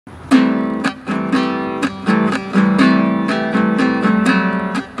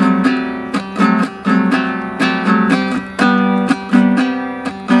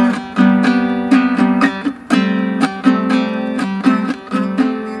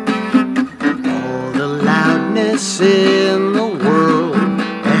darkness in the world,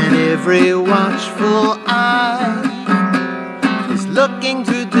 and every watchful eye is looking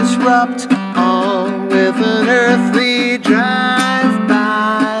to disrupt all with an earthly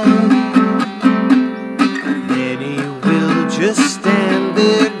drive-by. Many will just stand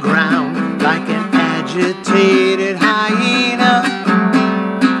their ground like an agitated hyena,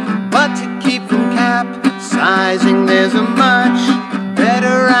 but to keep from capsizing there's a much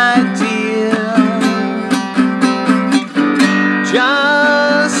better idea.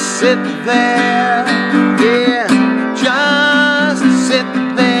 Just sit there, yeah, just sit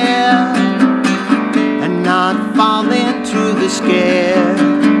there and not fall into the scare.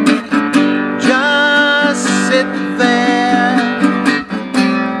 Just sit there,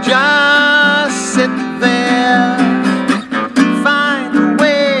 just sit there. Find a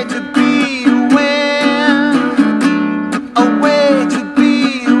way to be aware, a way to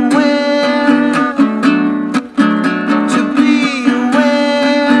be aware, to be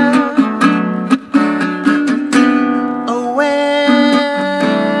aware, aware.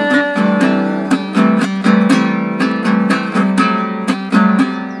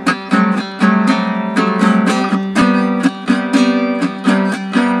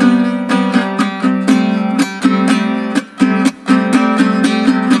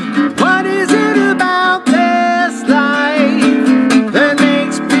 What is it about this life that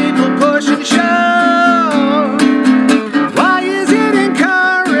makes people push and shove? Why is it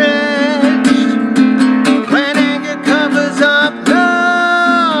encouraged when anger covers up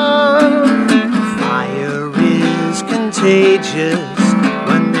love? Fire is contagious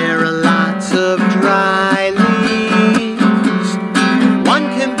when there are lots of dry leaves. One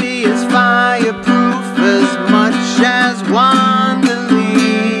can be as fireproof as much as one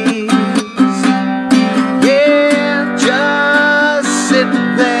believes. Yeah, just sit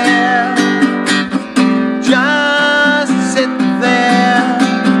there.